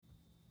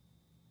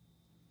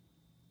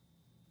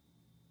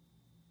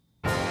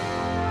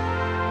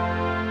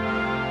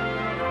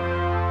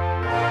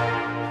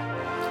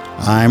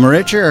I'm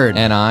Richard.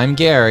 And I'm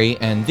Gary,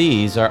 and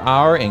these are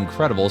our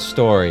incredible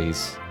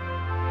stories.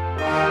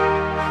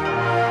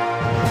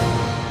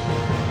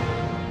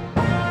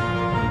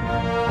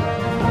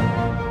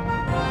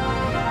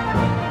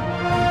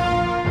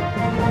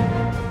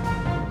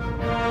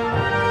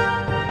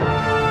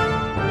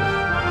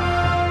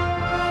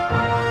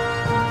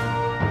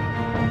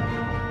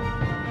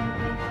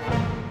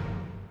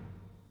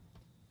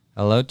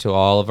 Hello to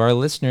all of our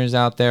listeners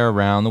out there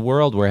around the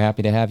world. We're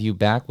happy to have you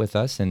back with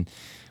us, and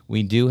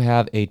we do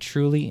have a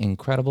truly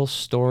incredible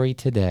story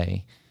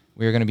today.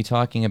 We're going to be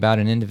talking about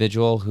an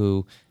individual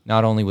who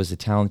not only was a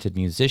talented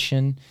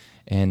musician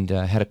and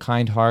had a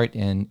kind heart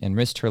and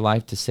risked her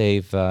life to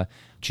save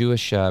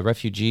Jewish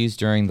refugees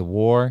during the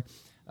war,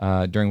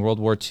 during World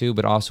War II,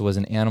 but also was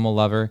an animal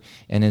lover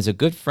and is a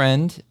good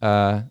friend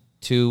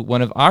to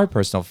one of our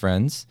personal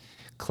friends,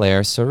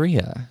 Claire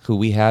Soria, who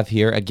we have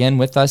here again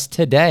with us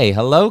today.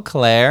 Hello,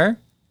 Claire.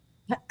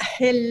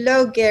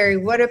 Hello, Gary.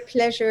 What a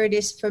pleasure it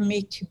is for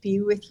me to be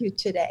with you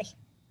today.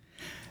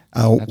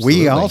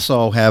 We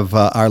also have,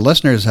 our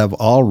listeners have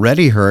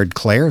already heard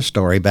Claire's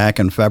story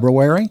back in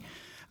February.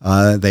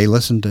 They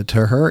listened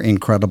to her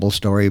incredible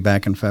story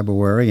back in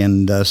February,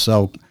 and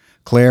so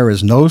Claire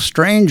is no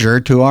stranger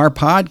to our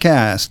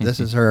podcast. This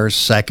is her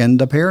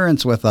second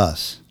appearance with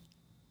us.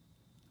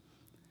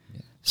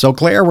 So,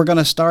 Claire, we're going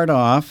to start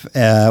off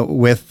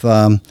with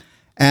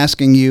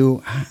asking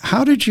you,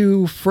 how did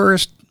you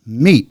first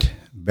meet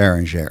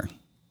Beranger?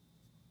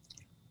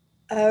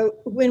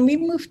 When we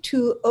moved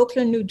to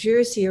Oakland, New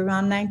Jersey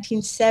around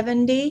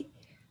 1970,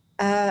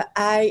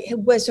 I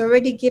was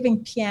already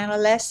giving piano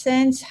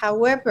lessons.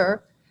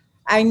 However,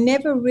 I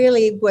never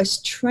really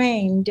was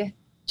trained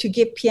to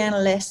give piano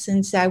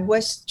lessons. I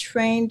was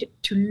trained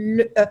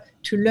to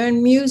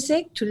learn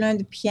music, to learn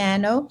the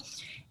piano.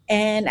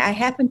 And I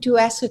happened to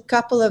ask a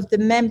couple of the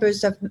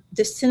members of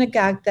the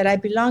synagogue that I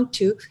belonged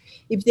to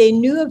if they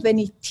knew of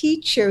any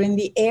teacher in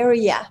the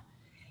area.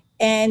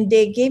 And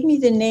they gave me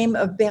the name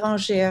of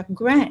Beranger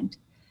Grant.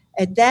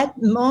 At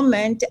that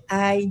moment,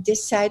 I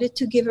decided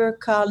to give her a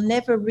call,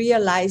 never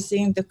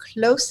realizing the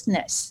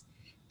closeness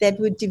that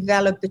would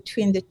develop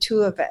between the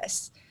two of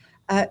us.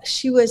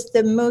 She was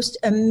the most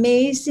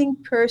amazing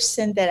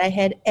person that I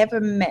had ever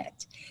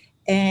met.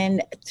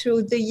 And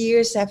through the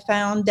years, I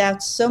found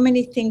out so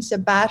many things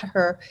about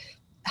her,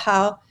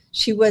 how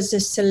she was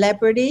a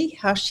celebrity,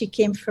 how she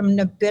came from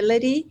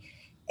nobility,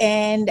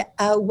 and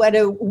what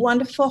a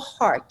wonderful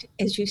heart,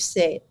 as you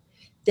said,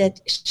 that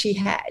she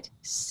had.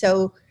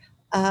 So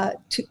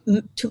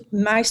to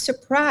my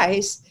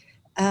surprise,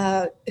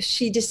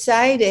 she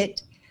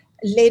decided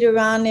later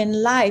on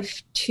in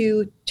life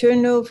to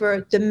turn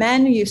over the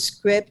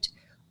manuscript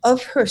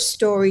of her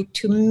story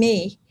to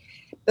me.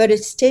 But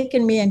it's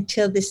taken me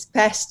until this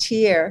past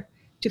year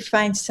to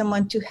find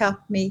someone to help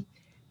me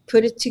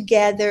put it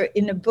together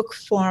in a book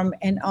form,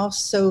 and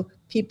also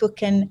people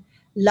can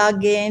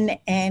log in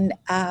and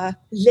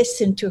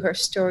listen to her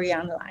story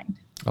online.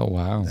 Oh,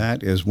 wow.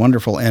 That is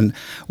wonderful. And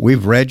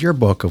we've read your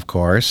book, of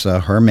course,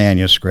 her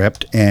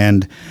manuscript.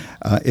 And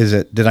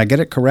did I get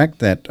it correct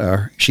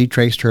that she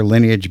traced her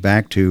lineage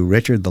back to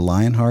Richard the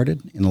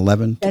Lionhearted in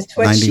 1191? That's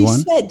what she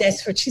said.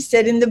 That's what she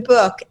said in the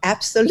book.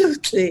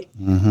 Absolutely.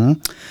 Mm-hmm.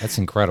 That's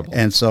incredible.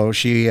 And so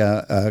she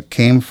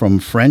came from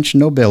French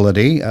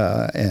nobility,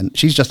 and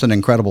she's just an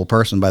incredible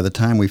person. By the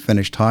time we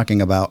finished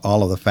talking about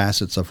all of the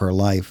facets of her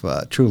life,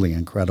 truly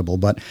incredible.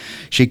 But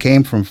she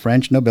came from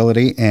French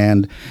nobility,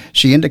 and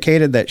she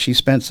indicated that she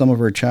spent some of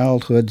her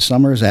childhood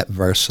summers at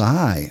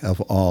Versailles, of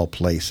all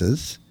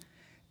places.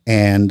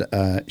 And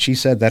she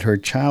said that her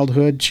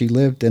childhood, she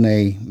lived in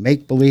a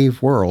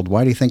make-believe world.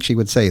 Why do you think she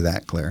would say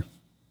that, Claire?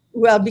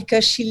 Well,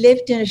 because she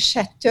lived in a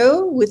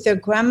chateau with her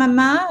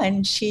grandmama,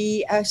 and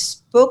she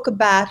spoke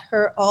about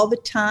her all the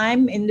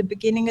time in the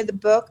beginning of the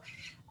book,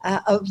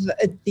 of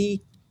the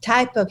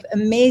type of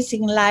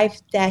amazing life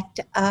that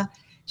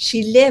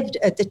she lived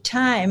at the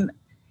time.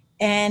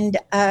 And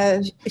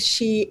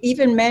she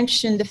even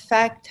mentioned the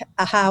fact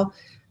how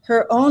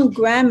her own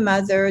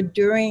grandmother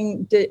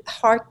during the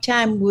hard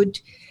time would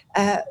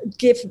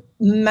give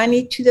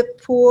money to the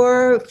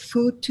poor,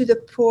 food to the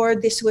poor.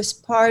 This was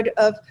part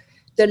of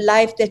the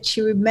life that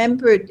she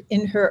remembered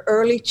in her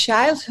early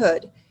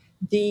childhood.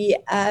 The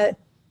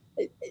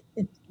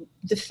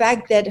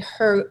fact that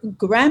her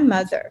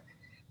grandmother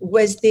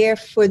was there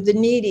for the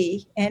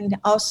needy, and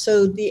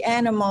also the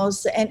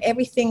animals and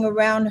everything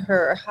around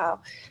her, how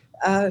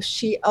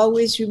she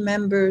always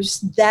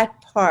remembers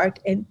that part,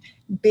 and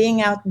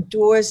being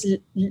outdoors,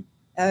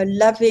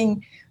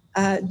 loving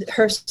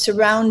her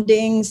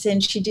surroundings,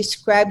 and she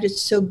described it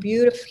so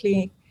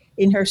beautifully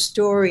in her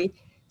story.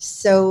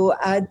 So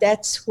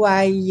that's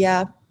why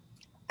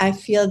I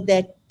feel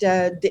that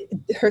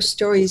her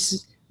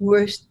stories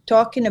worth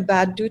talking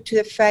about, due to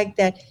the fact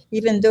that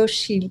even though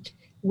she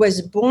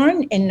was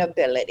born in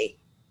nobility,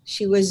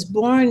 she was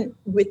born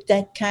with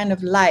that kind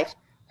of life.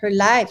 Her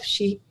life,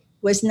 she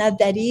was not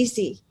that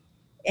easy.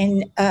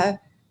 And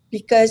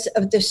because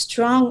of the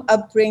strong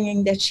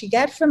upbringing that she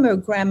got from her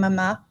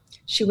grandmama,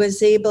 She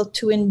was able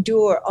to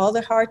endure all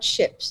the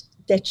hardships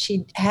that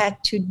she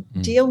had to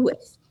deal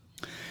with.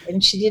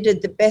 And she did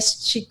it the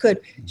best she could.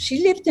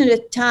 She lived in a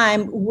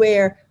time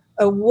where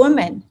a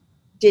woman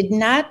did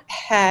not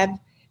have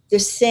the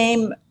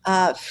same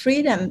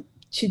freedom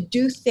to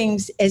do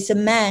things as a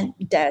man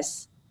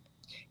does.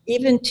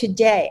 Even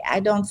today, I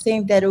don't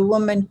think that a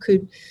woman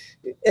could,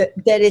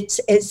 that it's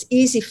as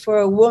easy for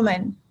a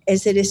woman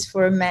as it is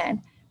for a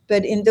man.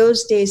 But in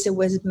those days, it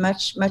was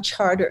much, much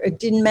harder. It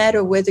didn't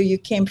matter whether you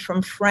came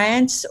from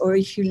France or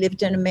if you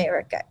lived in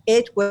America.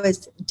 It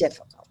was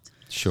difficult.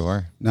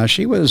 Sure. Now,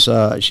 she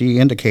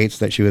indicates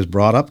that she was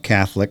brought up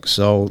Catholic,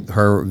 so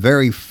her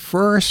very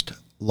first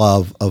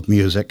love of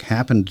music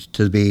happened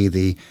to be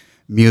the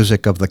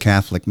music of the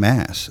Catholic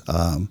Mass.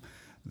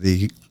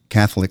 The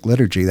Catholic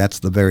liturgy, that's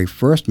the very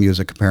first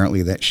music,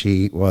 apparently, that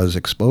she was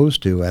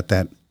exposed to at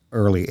that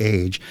early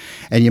age.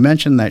 And you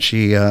mentioned that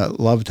she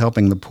loved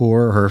helping the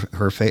poor,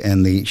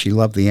 she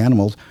loved the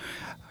animals.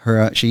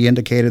 She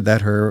indicated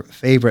that her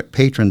favorite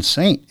patron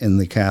saint in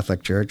the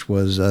Catholic Church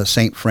was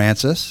Saint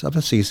Francis of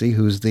Assisi,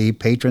 who's the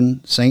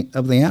patron saint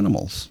of the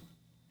animals.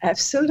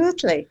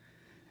 Absolutely.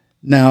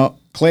 Now,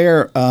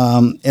 Claire,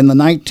 in the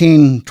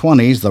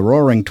 1920s, the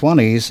Roaring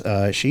Twenties,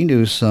 she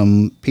knew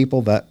some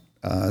people that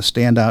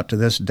stand out to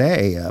this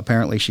day.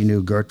 Apparently, she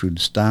knew Gertrude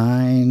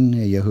Stein,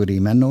 Yehudi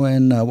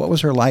Menuhin. What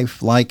was her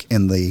life like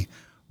in the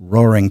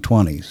Roaring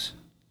Twenties?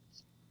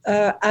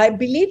 I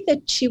believe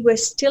that she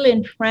was still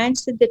in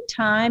France at the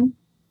time,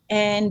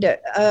 and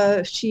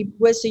she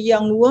was a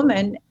young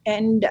woman,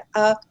 and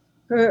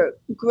her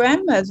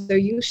grandmother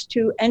used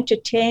to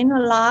entertain a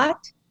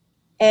lot,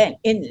 and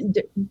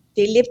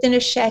they lived in a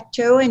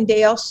chateau, and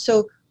they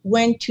also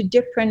went to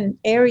different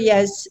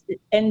areas,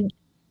 and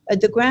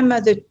the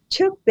grandmother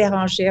took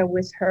Bérangère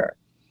with her.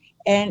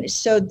 And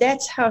so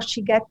that's how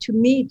she got to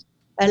meet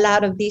a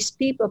lot of these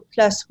people.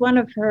 Plus, one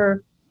of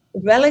her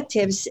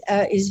relatives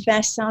is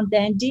Vincent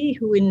d'Indy,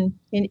 who in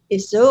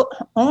his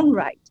own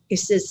right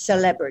is a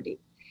celebrity.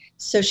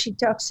 So she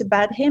talks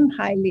about him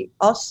highly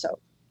also.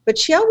 But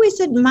she always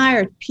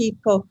admired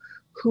people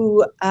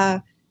who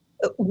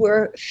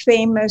were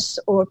famous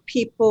or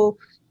people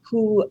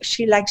who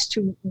she likes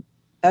to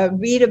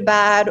read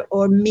about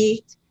or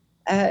meet.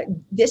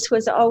 This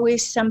was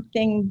always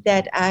something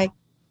that I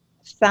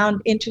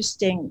found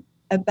interesting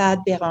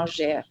about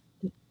Bérangère.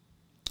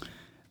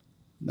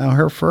 Now,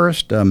 her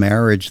first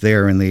marriage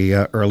there in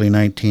the early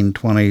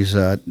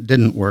 1920s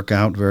didn't work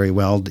out very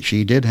well.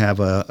 She did have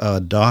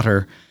a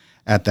daughter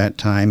at that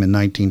time in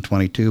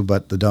 1922,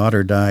 but the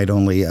daughter died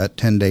only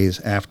 10 days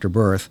after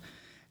birth.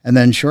 And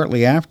then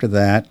shortly after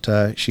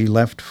that, she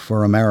left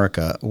for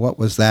America. What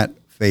was that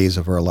phase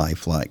of her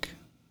life like?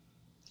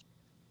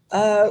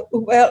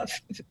 Well,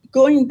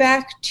 going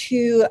back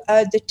to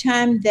the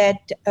time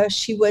that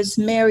she was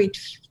married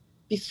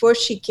before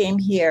she came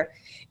here,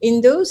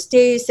 in those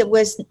days it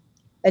was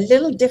a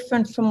little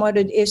different from what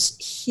it is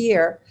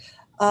here.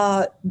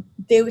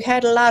 They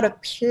had a lot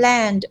of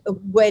planned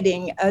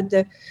wedding.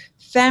 The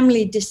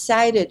family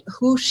decided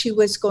who she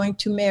was going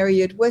to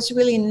marry. It was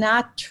really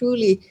not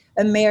truly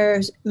a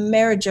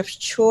marriage of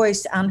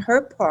choice on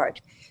her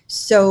part.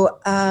 So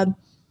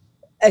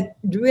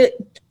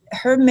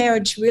her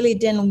marriage really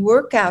didn't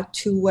work out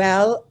too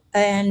well.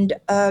 And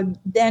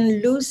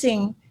then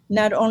losing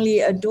not only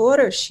a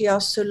daughter, she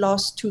also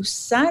lost 2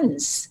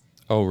 sons.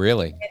 Oh,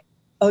 really?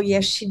 Oh,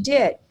 yes, she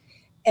did.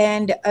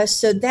 And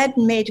so that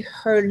made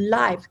her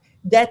life.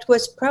 That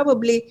was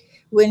probably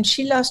when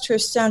she lost her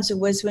sons. It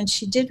was when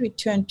she did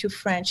return to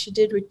France. She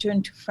did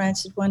return to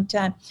France at one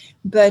time.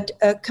 But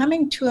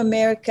coming to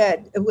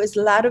America, it was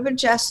a lot of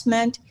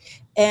adjustment.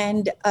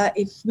 And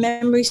if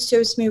memory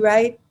serves me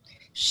right,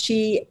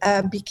 she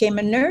became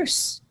a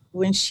nurse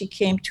when she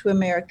came to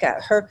America.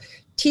 Her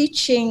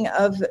teaching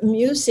of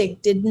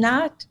music did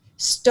not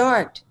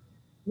start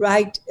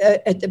right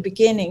at the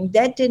beginning.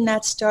 That did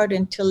not start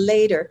until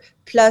later.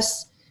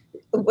 Plus,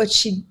 what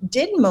she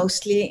did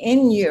mostly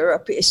in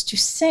Europe is to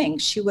sing.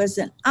 She was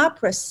an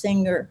opera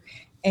singer,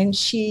 and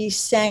she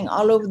sang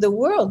all over the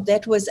world.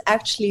 That was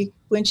actually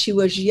when she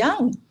was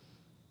young.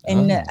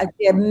 And there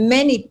are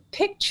many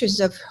pictures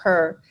of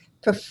her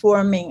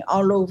performing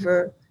all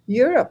over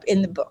Europe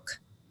in the book.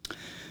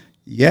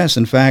 Yes,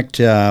 in fact,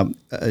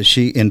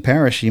 in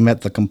Paris, she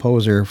met the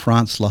composer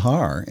Franz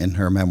Lehár in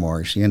her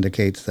memoir. She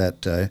indicates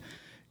that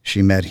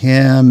she met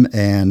him,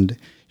 and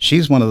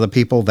she's one of the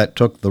people that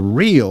took the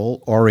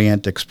real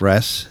Orient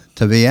Express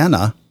to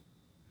Vienna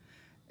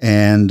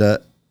and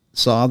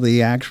saw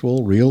the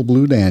actual real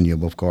Blue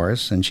Danube, of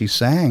course, and she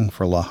sang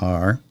for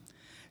Lehár.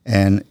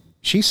 And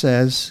she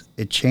says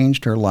it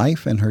changed her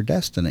life and her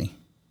destiny.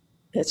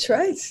 That's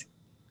right.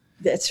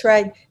 That's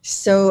right.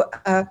 So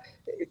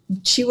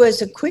she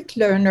was a quick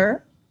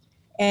learner.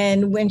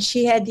 And when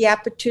she had the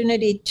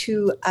opportunity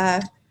to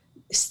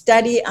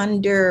study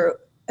under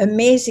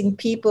amazing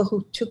people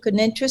who took an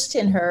interest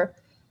in her,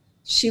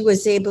 she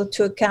was able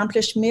to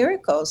accomplish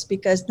miracles,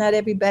 because not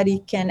everybody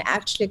can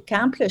actually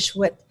accomplish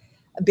what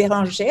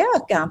Bérangère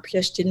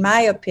accomplished, in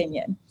my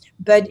opinion.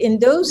 But in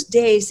those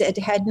days, it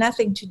had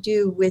nothing to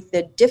do with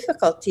the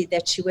difficulty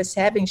that she was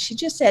having. She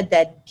just had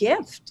that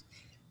gift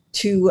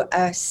to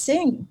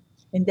sing.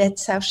 And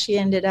that's how she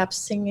ended up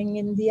singing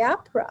in the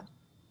opera.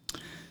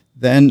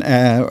 Then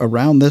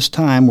around this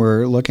time,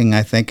 we're looking,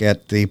 I think,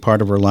 at the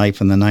part of her life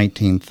in the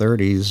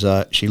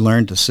 1930s. She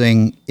learned to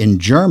sing in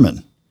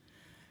German.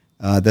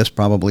 This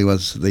probably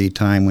was the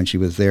time when she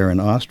was there in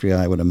Austria,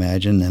 I would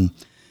imagine. And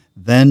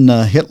then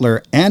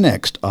Hitler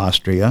annexed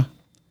Austria.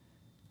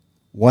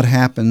 What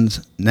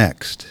happens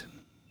next?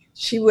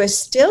 She was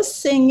still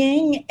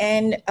singing,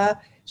 and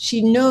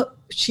she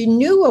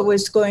knew what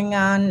was going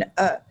on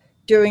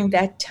during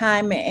that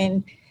time,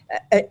 and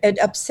it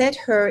upset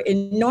her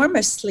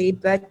enormously,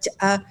 but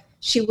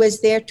she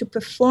was there to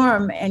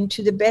perform and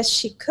to the best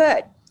she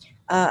could.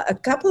 A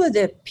couple of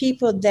the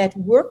people that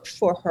worked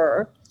for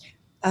her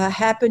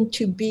happened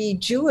to be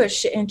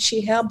Jewish, and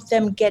she helped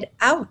them get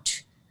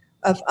out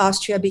of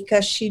Austria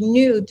because she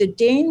knew the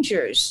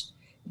dangers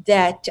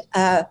that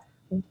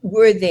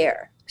were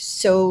there.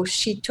 So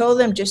she told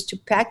them just to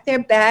pack their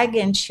bag,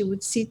 and she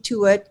would see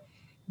to it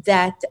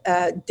that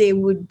they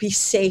would be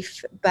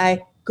safe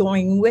by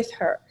going with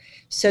her.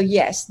 So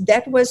yes,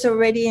 that was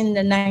already in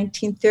the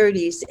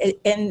 1930s.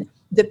 And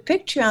the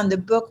picture on the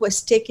book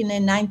was taken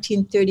in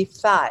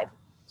 1935.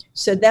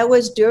 So that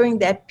was during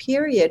that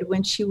period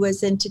when she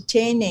was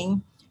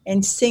entertaining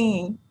and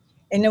singing.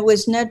 And it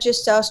was not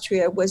just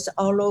Austria, it was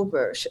all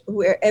over.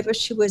 Wherever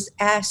she was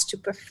asked to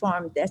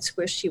perform, that's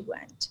where she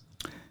went.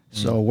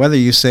 So whether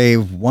you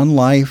save one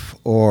life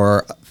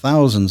or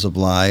thousands of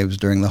lives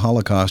during the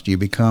Holocaust, you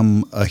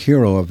become a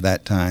hero of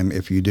that time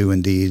if you do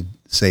indeed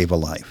save a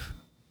life.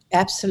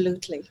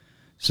 Absolutely.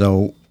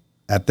 So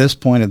at this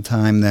point in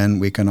time, then,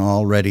 we can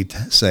already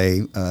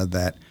say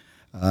that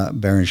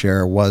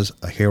Berenguer was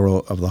a hero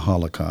of the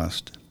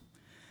Holocaust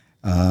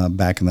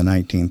back in the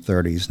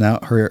 1930s. Now,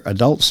 her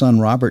adult son,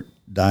 Robert,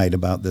 died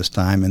about this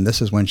time, and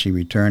this is when she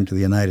returned to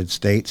the United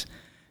States.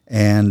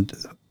 And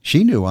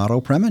she knew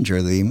Otto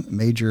Preminger, the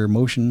major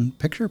motion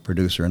picture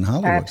producer in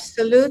Hollywood.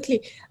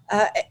 Absolutely.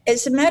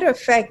 As a matter of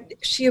fact,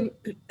 she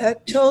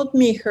told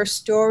me her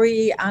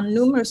story on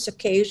numerous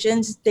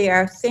occasions. There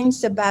are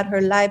things about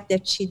her life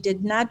that she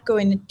did not go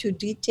into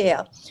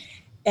detail.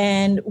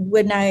 And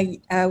when I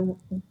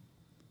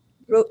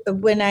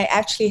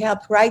actually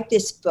helped write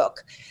this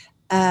book,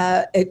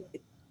 it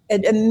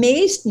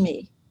amazed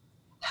me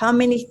how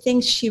many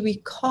things she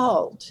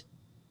recalled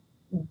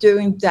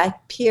during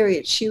that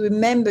period. She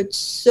remembered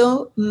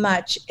so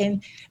much.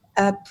 And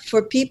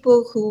for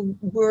people who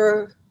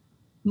were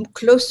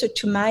closer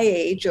to my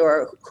age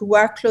or who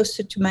are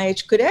closer to my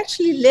age could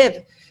actually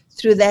live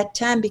through that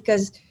time,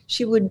 because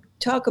she would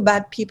talk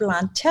about people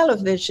on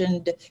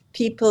television,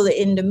 people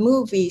in the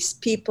movies,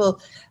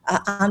 people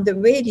on the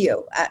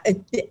radio,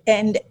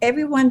 and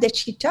everyone that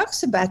she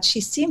talks about, she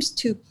seems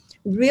to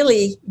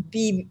really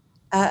be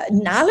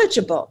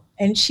knowledgeable.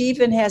 And she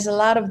even has a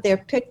lot of their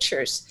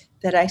pictures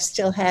that I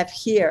still have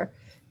here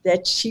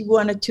that she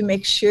wanted to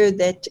make sure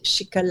that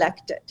she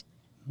collected.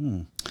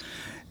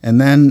 And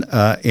then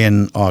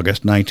in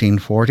August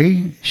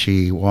 1940,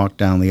 she walked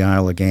down the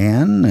aisle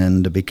again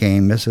and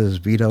became Mrs.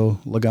 Vito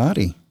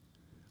Legati.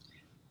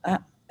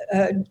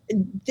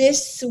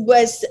 This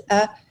was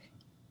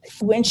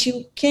when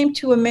she came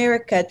to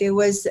America. There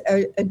was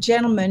a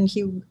gentleman.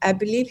 I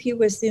believe he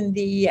was in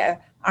the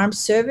armed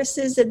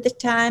services at the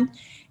time,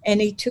 and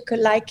he took a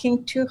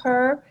liking to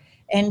her,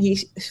 and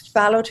he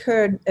followed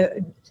her.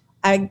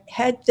 I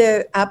had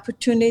the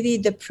opportunity,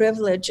 the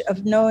privilege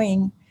of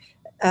knowing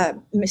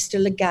Mr.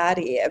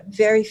 Legati, a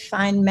very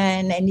fine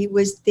man, and he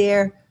was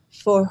there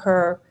for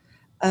her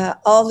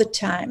all the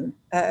time.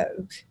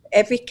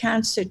 Every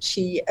concert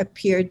she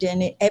appeared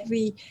in,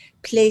 every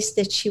place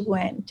that she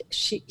went,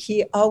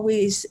 he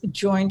always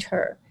joined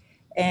her.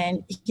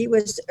 And he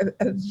was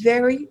a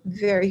very,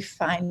 very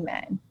fine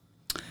man.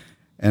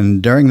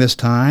 And during this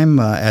time,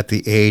 at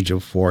the age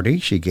of 40,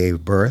 she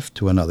gave birth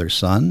to another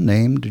son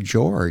named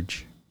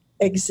George.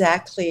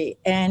 Exactly.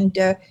 And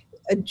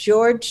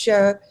George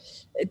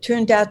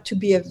turned out to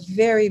be a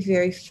very,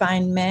 very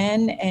fine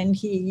man. And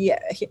he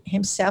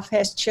himself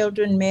has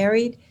children,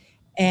 married,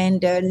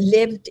 and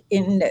lived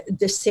in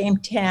the same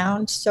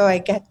town. So I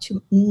got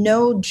to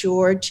know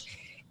George.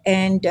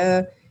 And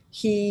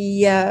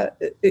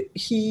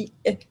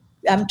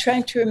I'm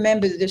trying to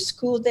remember the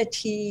school that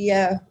he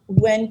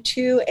went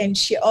to, and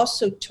she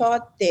also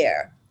taught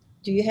there.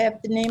 Do you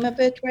have the name of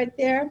it right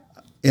there?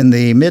 In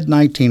the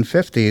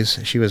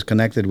mid-1950s, she was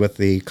connected with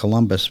the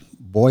Columbus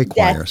Boy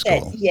Choir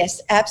School.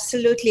 Yes,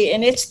 absolutely.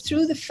 And it's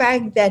through the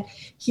fact that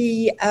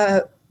he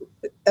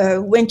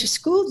went to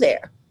school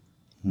there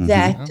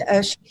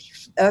that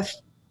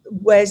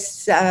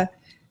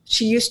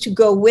she used to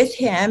go with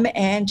him,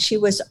 and she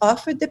was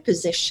offered the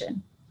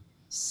position.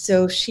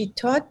 So she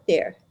taught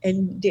there,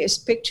 and there's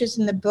pictures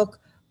in the book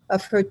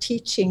of her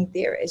teaching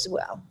there as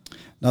well.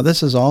 Now,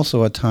 this is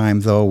also a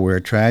time, though, where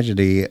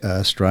tragedy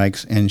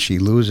strikes and she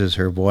loses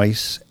her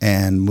voice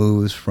and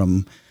moves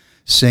from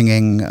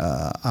singing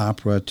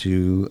opera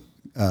to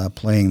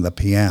playing the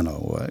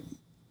piano.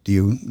 Do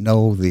you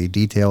know the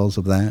details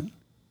of that?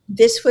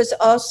 This was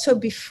also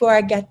before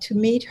I got to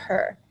meet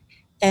her.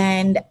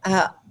 And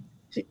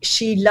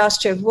she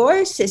lost her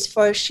voice. As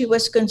far as she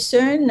was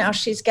concerned, now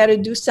she's got to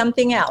do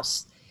something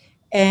else.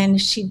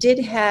 And she did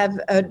have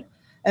an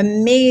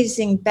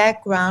amazing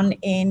background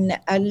in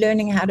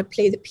learning how to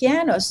play the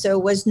piano. So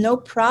it was no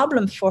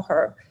problem for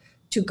her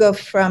to go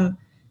from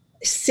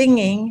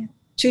singing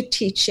to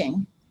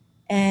teaching.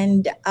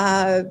 And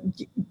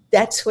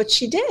that's what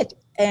she did.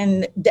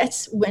 And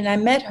that's when I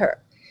met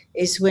her,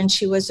 is when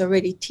she was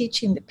already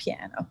teaching the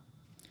piano.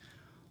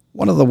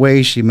 One of the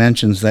ways she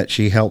mentions that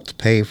she helped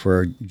pay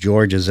for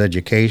George's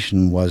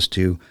education was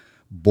to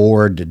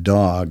board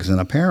dogs, and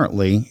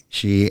apparently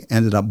she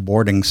ended up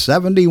boarding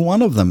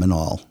 71 of them in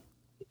all.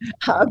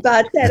 How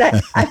about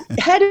that? I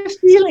had a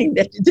feeling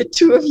that the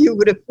two of you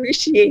would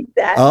appreciate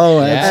that. Oh,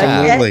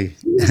 absolutely.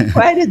 She was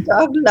quite a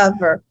dog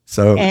lover.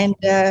 So, and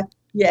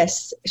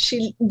yes,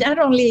 she not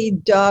only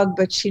dog,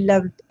 but she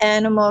loved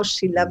animals.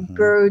 She loved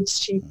birds.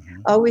 She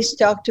always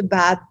talked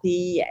about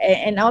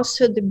and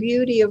also the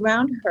beauty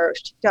around her.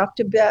 She talked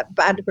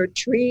about her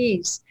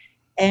trees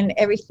and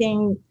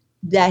everything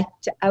that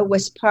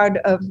was part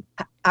of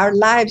our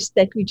lives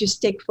that we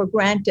just take for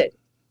granted.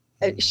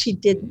 She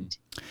didn't.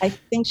 I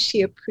think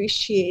she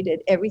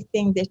appreciated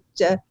everything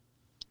that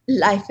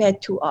life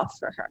had to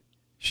offer her.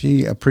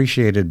 She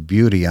appreciated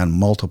beauty on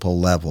multiple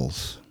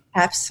levels.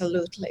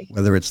 Absolutely.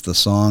 Whether it's the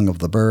song of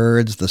the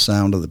birds, the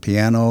sound of the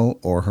piano,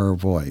 or her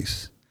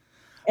voice.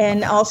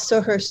 And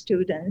also her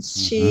students.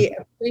 She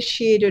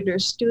appreciated her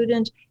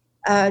students.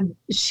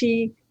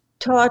 She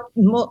taught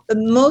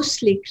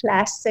mostly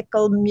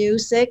classical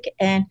music,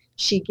 and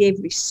she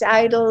gave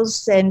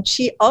recitals, and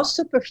she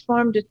also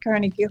performed at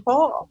Carnegie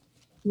Hall,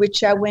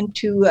 which I went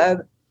to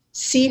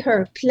see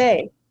her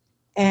play.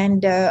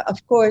 And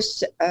of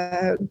course,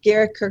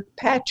 Gary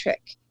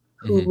Kirkpatrick,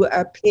 who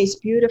plays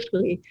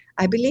beautifully.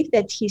 I believe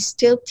that he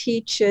still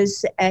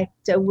teaches at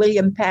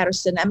William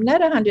Patterson. I'm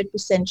not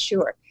 100%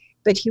 sure,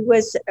 but he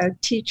was a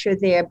teacher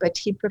there, but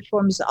he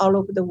performs all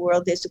over the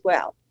world as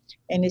well.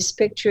 And his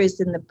picture is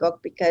in the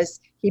book because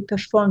he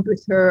performed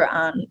with her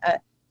on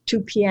 2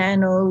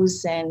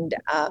 pianos, and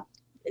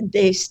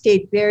they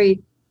stayed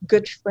very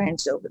good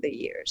friends over the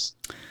years.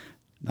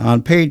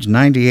 On page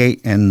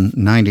 98 and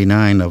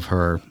 99 of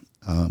her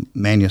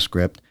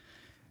manuscript,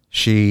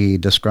 she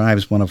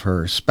describes one of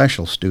her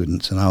special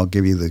students, and I'll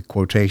give you the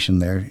quotation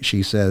there.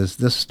 She says,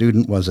 "This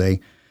student was a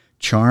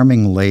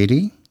charming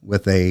lady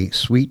with a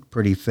sweet,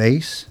 pretty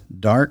face,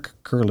 dark,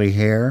 curly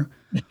hair,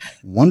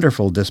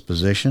 wonderful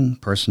disposition,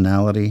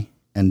 personality,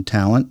 and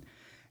talent."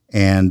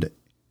 And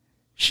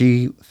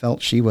she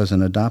felt she was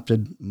an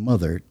adopted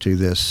mother to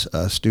this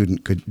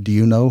student. Do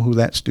you know who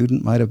that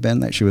student might have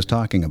been that she was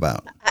talking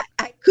about?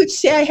 I could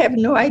say I have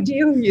no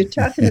idea who you're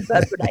talking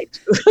about, but I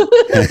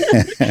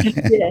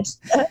do. Yes.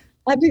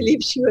 I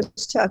believe she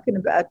was talking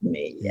about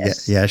me.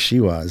 Yes. Yeah,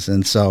 she was.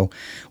 And so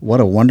what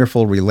a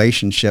wonderful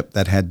relationship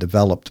that had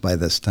developed by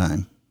this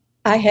time.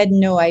 I had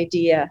no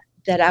idea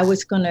that I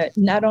was going to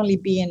not only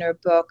be in her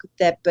book,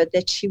 but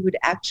that she would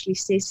actually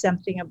say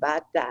something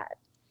about that.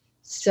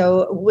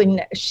 So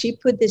when she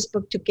put this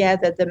book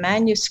together, the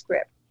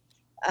manuscript,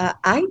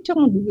 I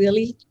don't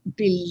really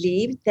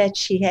believe that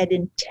she had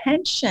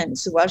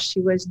intentions while she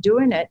was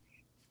doing it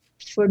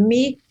for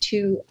me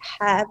to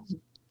have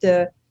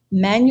the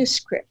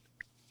manuscript.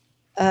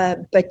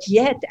 But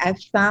yet I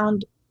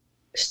found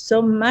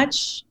so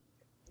much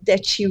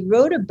that she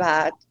wrote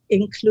about,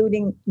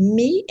 including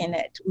me in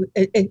it.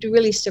 It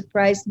really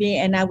surprised me,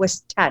 and I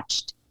was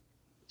touched.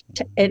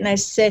 And I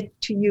said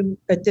to you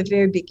at the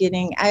very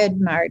beginning, I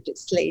admired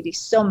this lady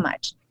so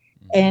much.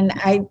 And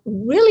I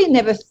really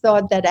never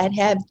thought that I'd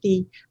have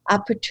the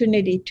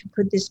opportunity to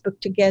put this book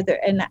together,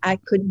 and I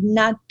could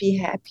not be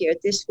happier.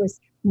 This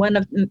was one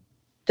of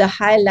the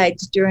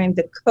highlights during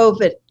the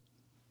COVID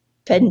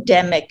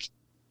pandemic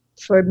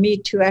for me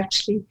to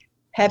actually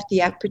have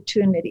the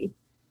opportunity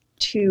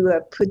to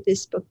put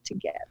this book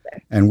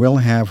together. And we'll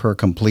have her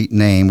complete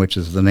name, which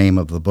is the name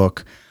of the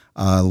book,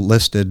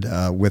 listed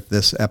with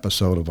this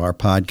episode of our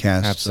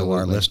podcast. Absolutely. So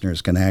our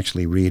listeners can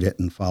actually read it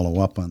and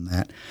follow up on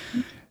that.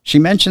 She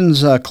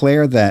mentions,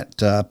 Claire,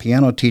 that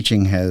piano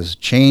teaching has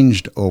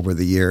changed over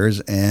the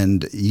years,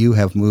 and you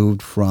have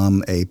moved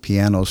from a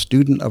piano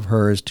student of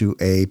hers to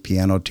a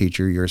piano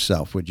teacher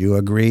yourself. Would you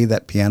agree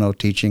that piano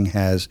teaching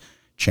has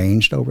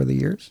changed over the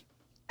years?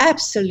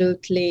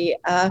 Absolutely.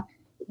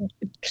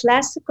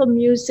 Classical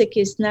music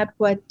is not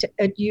what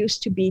it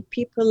used to be.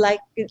 People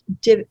like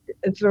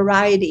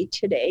variety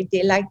today.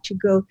 They like to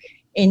go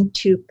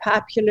into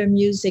popular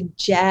music,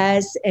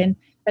 jazz, and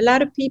a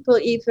lot of people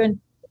even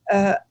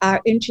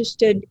are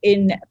interested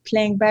in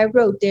playing by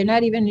rote. They're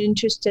not even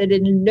interested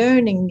in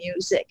learning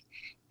music.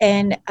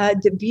 And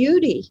the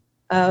beauty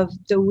of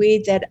the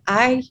way that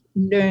I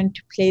learned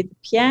to play the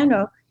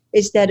piano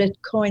is that it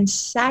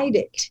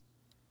coincided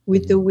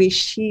with the way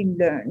she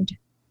learned.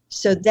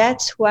 So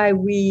that's why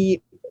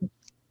we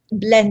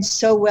blend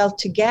so well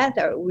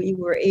together. We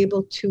were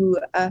able to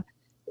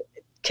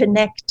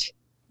connect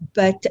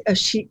but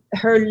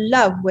her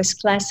love was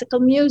classical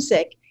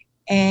music,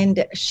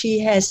 and she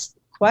has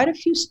quite a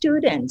few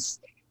students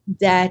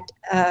that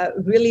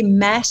really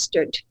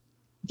mastered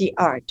the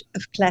art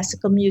of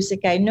classical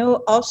music. I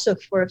know also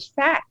for a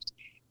fact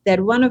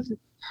that one of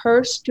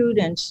her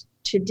students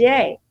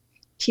today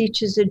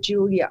teaches a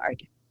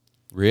Juilliard.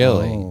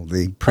 Really? Oh,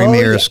 the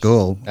premier yes.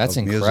 school That's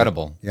of music.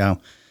 incredible. Yeah,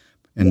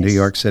 in New Yes.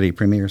 York City,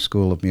 premier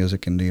school of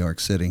music in New York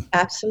City.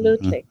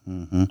 Absolutely.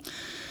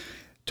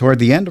 Toward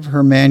the end of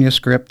her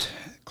manuscript,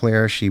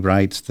 Claire, she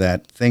writes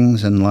that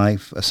things in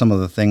life, some of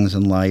the things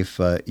in life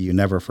you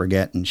never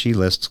forget, and she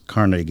lists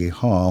Carnegie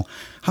Hall.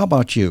 How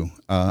about you?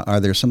 Are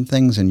there some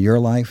things in your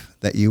life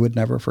that you would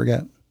never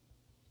forget?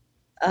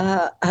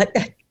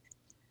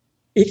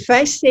 If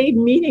I say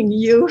meeting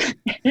you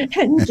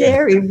and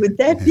Gary, would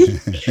that be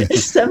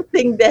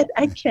something that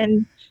I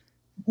can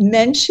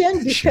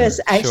mention?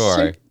 Because I Sure.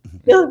 certainly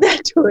feel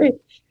that way.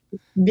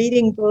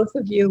 Meeting both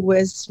of you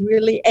was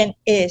really and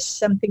is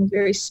something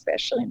very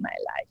special in my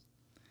life.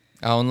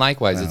 Oh, and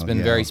likewise, it's Well, been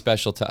yeah. very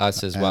special to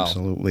us as well.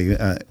 Absolutely.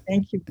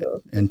 Thank you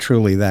both. And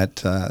truly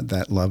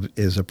that love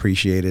is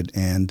appreciated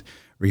and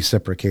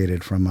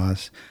reciprocated from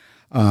us.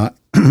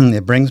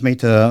 It brings me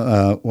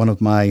to one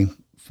of my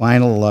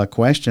final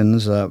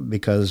questions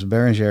because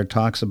Beranger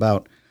talks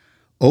about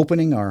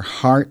opening our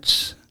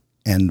hearts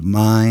and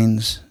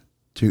minds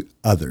to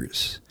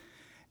others.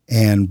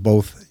 And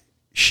both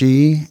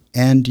she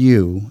and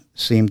you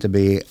seem to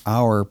be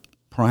our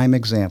prime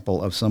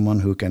example of someone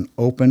who can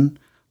open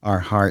our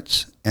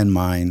hearts and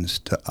minds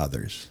to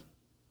others.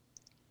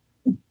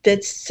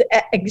 That's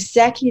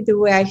exactly the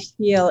way I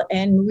feel.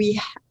 And we,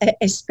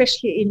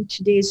 especially in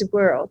today's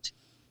world,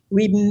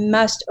 we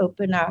must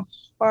open our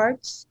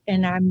hearts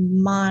and our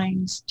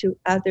minds to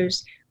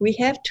others. We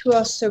have to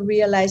also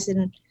realize,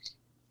 and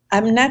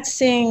I'm not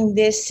saying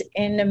this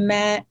in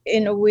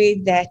a way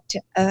that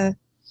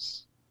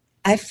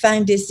I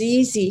find is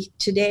easy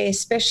today,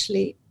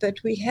 especially, but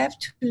we have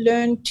to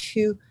learn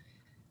to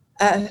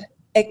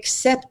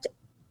accept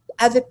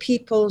other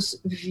people's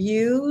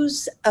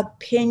views,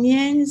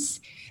 opinions,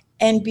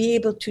 and be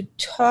able to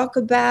talk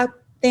about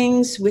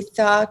things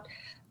without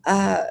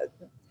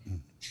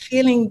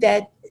feeling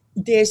that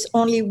there's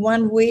only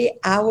one way,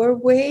 our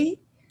way.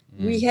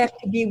 We have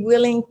to be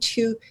willing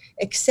to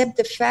accept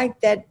the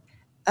fact that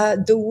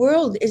the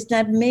world is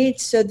not made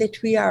so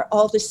that we are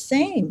all the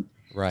same.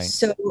 Right.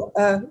 So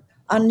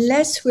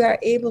unless we are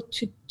able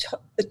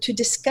to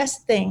discuss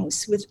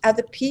things with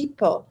other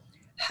people,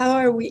 how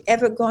are we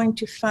ever going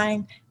to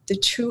find the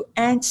true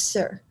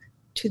answer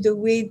to the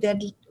way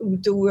that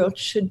the world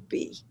should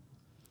be?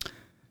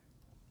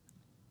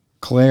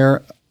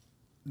 Claire,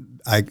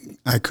 I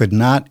could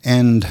not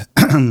end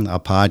a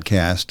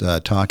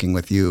podcast talking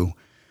with you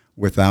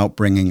without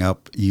bringing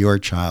up your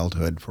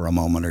childhood for a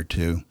moment or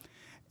two.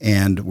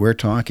 And we're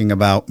talking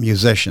about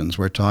musicians.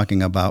 We're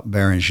talking about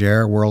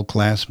Beranger,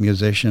 world-class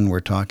musician. We're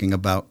talking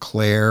about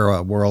Claire,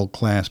 a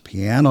world-class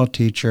piano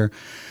teacher.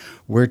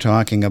 We're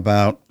talking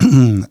about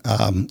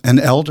an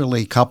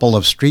elderly couple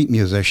of street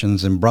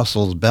musicians in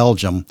Brussels,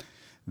 Belgium,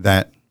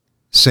 that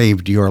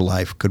saved your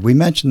life. Could we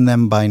mention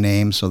them by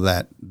name so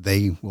that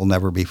they will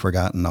never be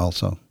forgotten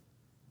also?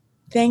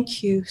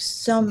 Thank you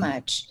so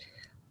much.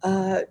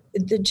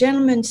 The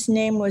gentleman's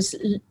name was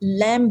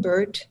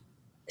Lambert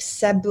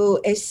Sabaux,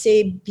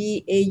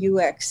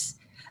 S-A-B-A-U-X.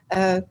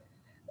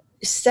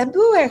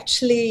 Sabaux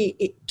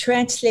actually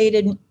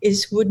translated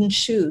is wooden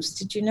shoes.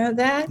 Did you know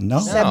that? No.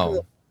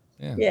 Sabaux.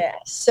 Yeah. Yeah.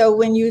 So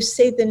when you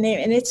say the name,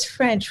 and it's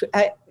French,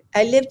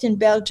 I lived in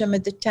Belgium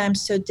at the time,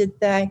 so did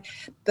I.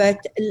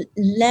 But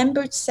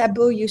Lambert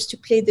Sabaux used to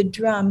play the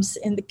drums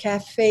in the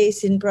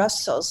cafes in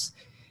Brussels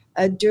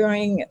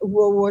during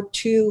World War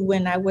II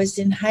when I was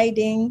in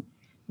hiding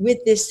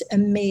with this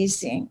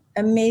amazing,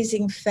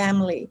 amazing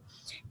family.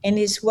 And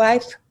his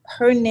wife,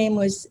 her name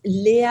was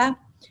Leah,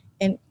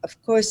 and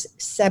of course,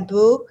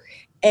 Sabaux.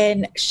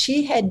 And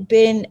she had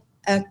been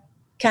a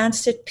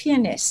concert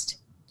pianist.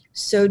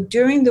 So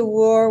during the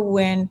war,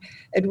 when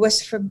it was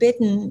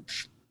forbidden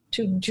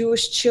to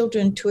Jewish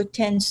children to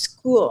attend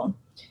school,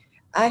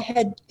 I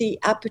had the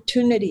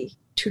opportunity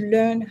to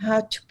learn how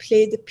to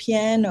play the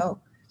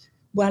piano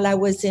while I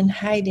was in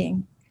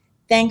hiding,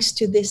 thanks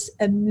to this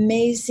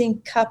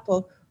amazing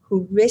couple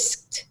who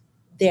risked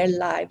their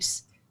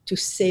lives to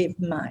save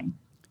mine.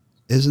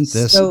 Isn't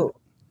this... So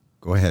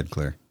Go ahead,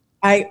 Claire.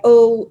 I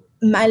owe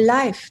my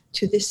life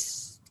to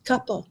this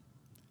couple.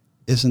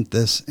 Isn't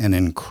this an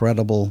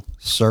incredible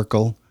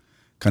circle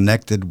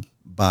connected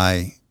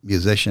by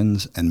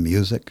musicians and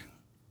music?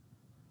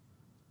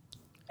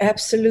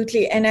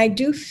 Absolutely. And I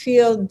do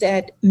feel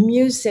that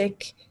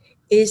music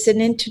is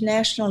an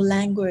international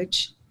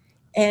language.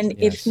 And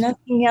if Yes.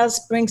 nothing else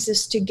brings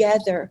us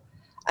together,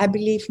 I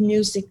believe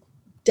music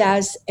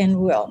does and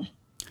will.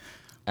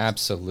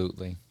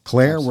 Absolutely.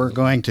 Claire, Absolutely. we're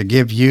going to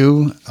give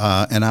you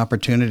an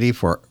opportunity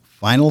for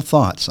final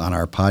thoughts on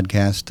our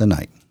podcast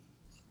tonight.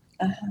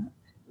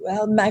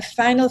 Well, my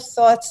final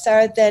thoughts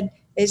are that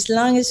as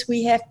long as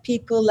we have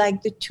people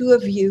like the two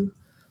of you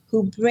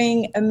who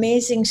bring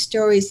amazing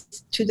stories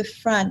to the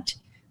front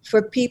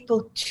for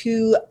people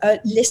to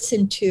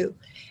listen to.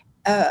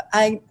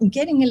 I'm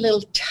getting a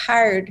little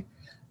tired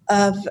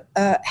of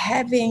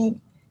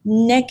having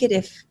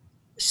negative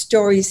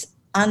stories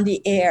on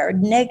the air,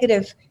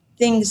 negative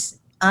things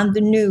on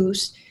the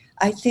news.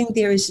 I think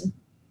there is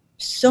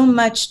so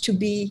much to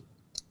be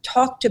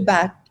talked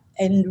about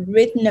and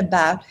written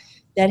about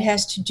that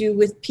has to do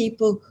with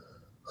people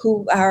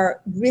who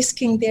are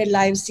risking their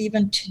lives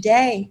even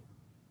today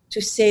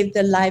to save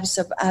the lives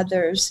of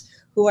others,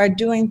 who are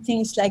doing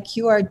things like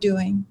you are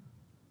doing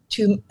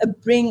to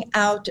bring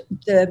out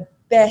the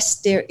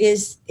best there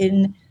is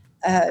in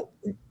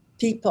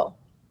people.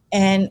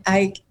 And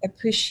I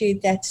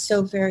appreciate that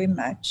so very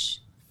much.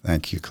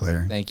 Thank you,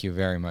 Claire. Thank you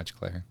very much,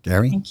 Claire.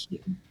 Gary? Thank you.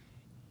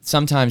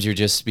 Sometimes you're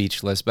just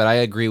speechless, but I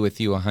agree with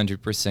you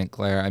 100%,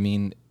 Claire. I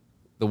mean,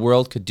 the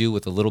world could do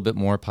with a little bit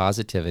more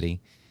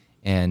positivity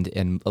and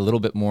a little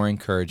bit more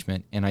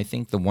encouragement. And I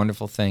think the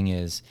wonderful thing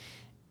is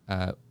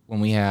when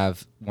we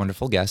have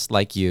wonderful guests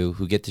like you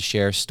who get to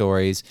share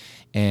stories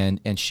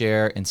and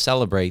share and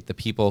celebrate the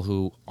people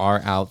who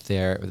are out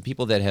there, or the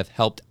people that have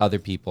helped other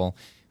people,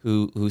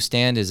 who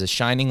stand as a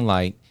shining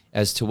light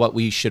as to what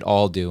we should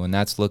all do, and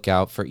that's look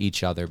out for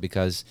each other,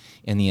 because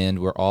in the end,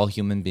 we're all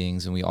human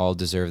beings and we all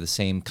deserve the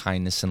same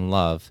kindness and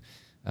love.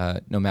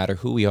 No matter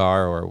who we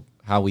are or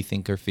how we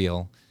think or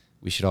feel,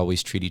 we should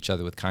always treat each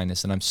other with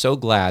kindness. And I'm so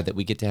glad that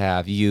we get to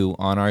have you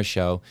on our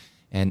show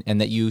and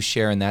that you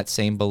share in that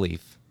same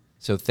belief.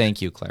 So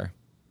thank you, Claire.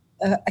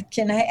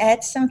 Can I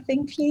add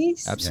something,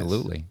 please?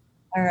 Absolutely. Yes.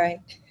 All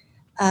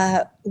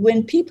right.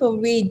 When people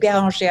read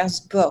Bérangere's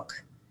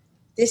book,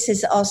 this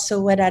is also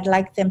what I'd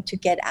like them to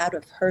get out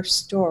of her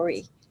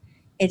story.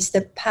 It's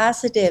the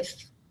positive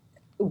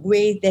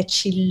way that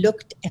she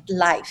looked at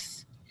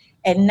life,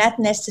 and not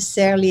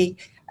necessarily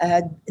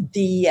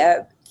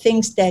the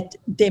things that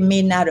they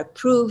may not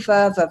approve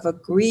of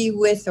agree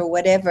with, or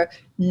whatever.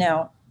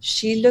 No,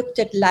 she looked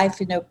at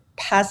life in a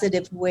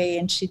positive way,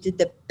 and she did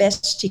the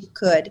best she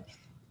could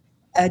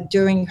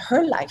during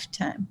her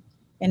lifetime.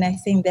 And I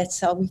think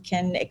that's all we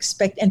can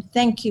expect. And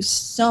thank you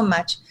so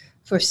much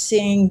for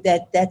seeing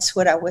that that's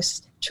what I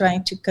was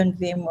trying to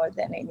convey more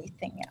than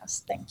anything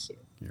else. Thank you.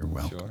 You're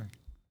welcome. Sure.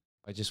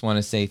 I just want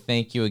to say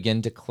thank you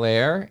again to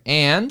Claire.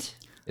 And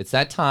it's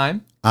that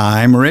time.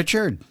 I'm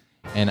Richard.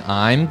 And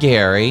I'm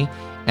Gary.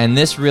 And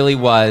this really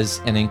was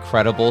an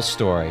incredible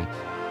story.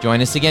 Join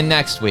us again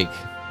next week